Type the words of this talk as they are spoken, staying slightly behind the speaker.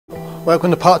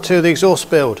welcome to part 2 of the exhaust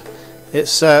build.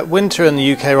 It's winter in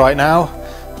the UK right now,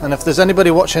 and if there's anybody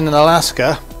watching in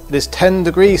Alaska, it is 10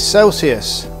 degrees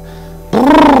Celsius.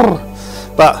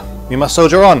 But we must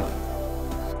soldier on.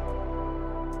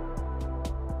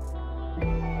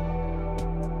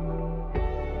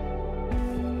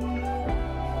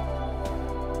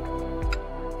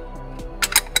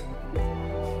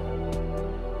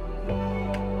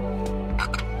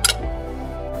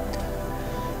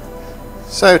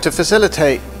 So to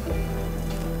facilitate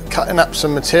cutting up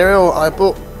some material, I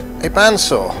bought a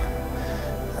bandsaw.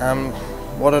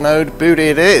 What an old booty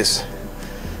it is.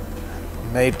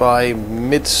 Made by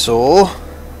Midsaw.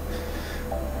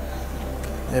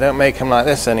 They don't make them like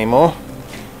this anymore.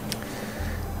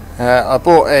 I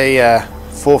bought a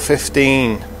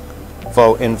 415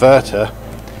 volt inverter,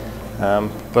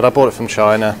 but I bought it from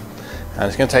China and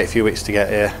it's going to take a few weeks to get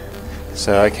here.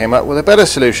 So I came up with a better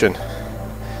solution.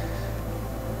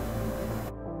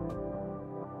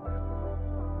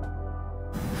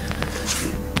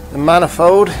 The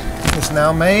manifold is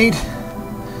now made.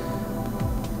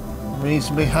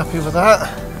 Reasonably happy with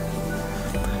that.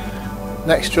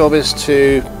 Next job is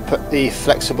to put the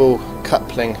flexible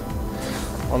coupling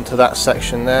onto that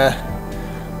section there.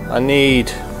 I need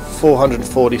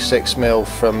 446 mil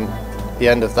from the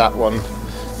end of that one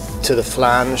to the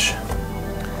flange,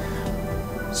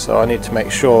 so I need to make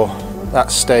sure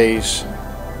that stays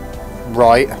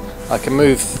right. I can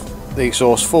move the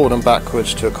exhaust forward and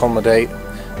backwards to accommodate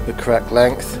the correct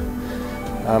length.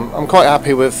 I'm quite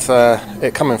happy with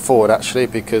it coming forward actually,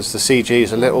 because the CG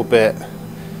is a little bit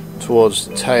towards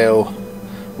the tail.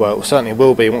 Well, it certainly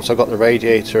will be once I've got the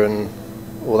radiator and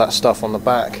all that stuff on the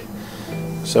back.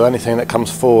 So anything that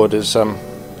comes forward is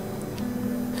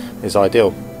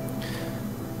ideal.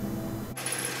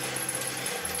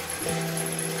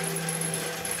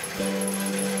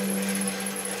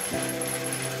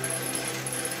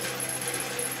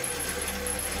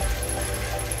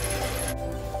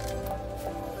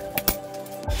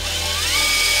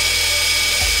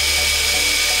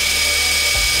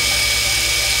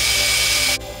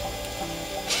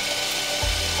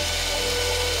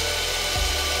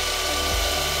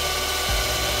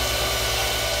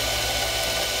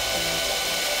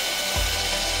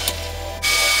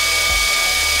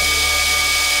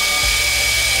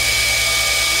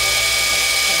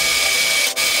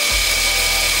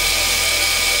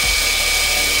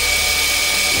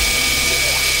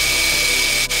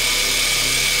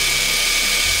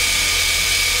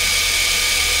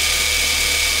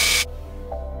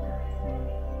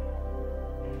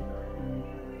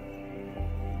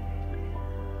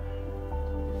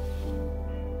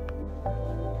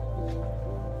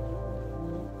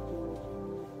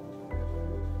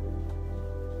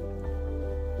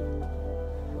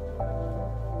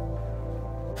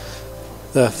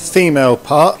 The female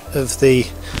part of the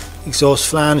exhaust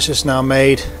flange is now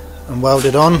made and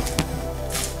welded on.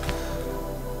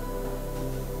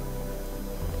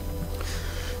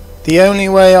 The only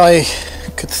way I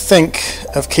could think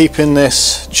of keeping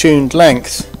this tuned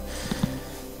length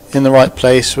in the right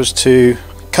place was to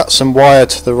cut some wire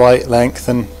to the right length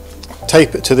and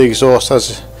tape it to the exhaust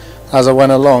as I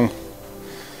went along.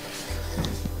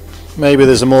 Maybe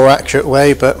there's a more accurate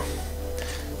way, but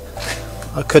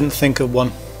I couldn't think of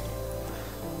one.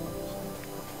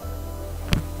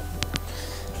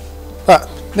 But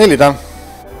nearly done.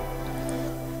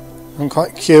 I'm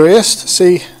quite curious to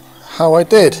see how I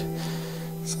did.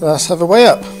 So let's have a weigh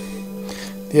up.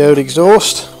 The old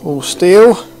exhaust, all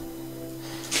steel.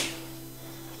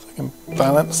 If I can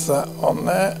balance that on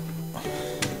there.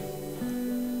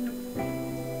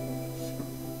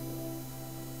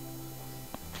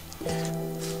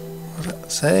 What did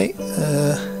that say?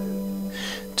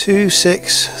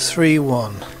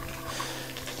 2631.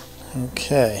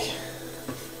 Okay.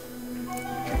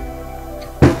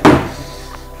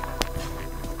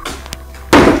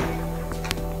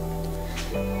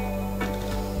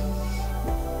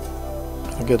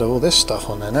 I'll get all this stuff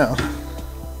on there now.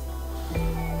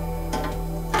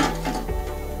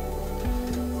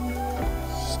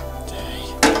 Stay.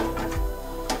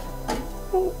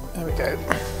 Oh, there we go.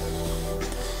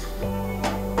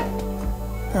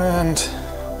 And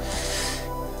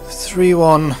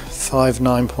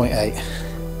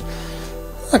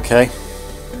 3159.8. Okay,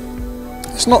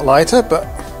 it's not lighter, but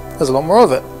there's a lot more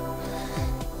of it.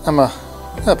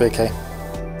 That'll be okay.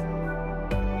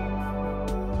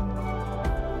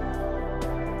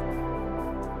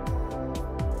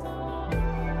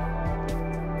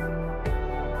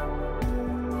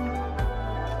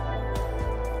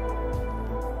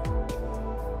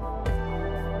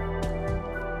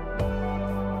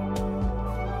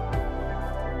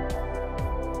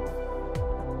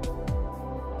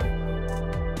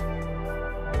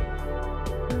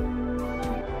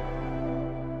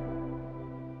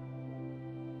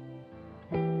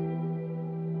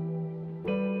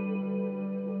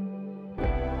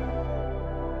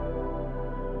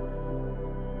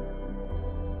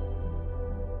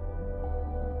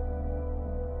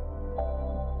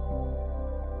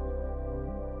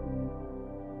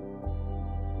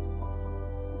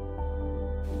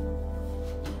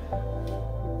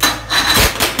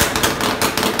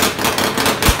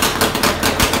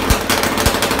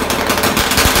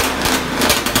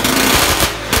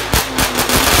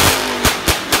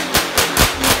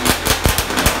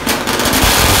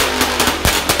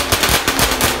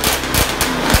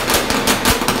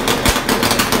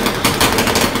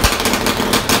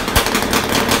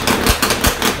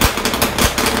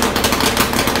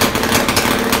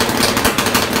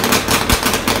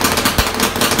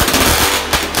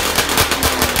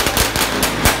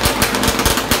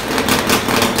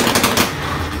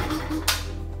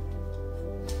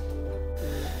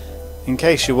 In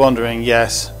case you're wondering,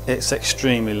 yes, it's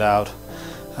extremely loud.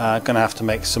 Gonna have to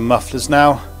make some mufflers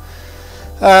now.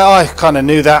 I kind of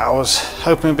knew that. I was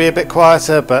hoping it'd be a bit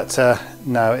quieter, but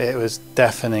no, it was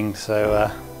deafening,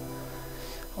 so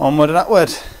onward and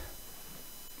upward.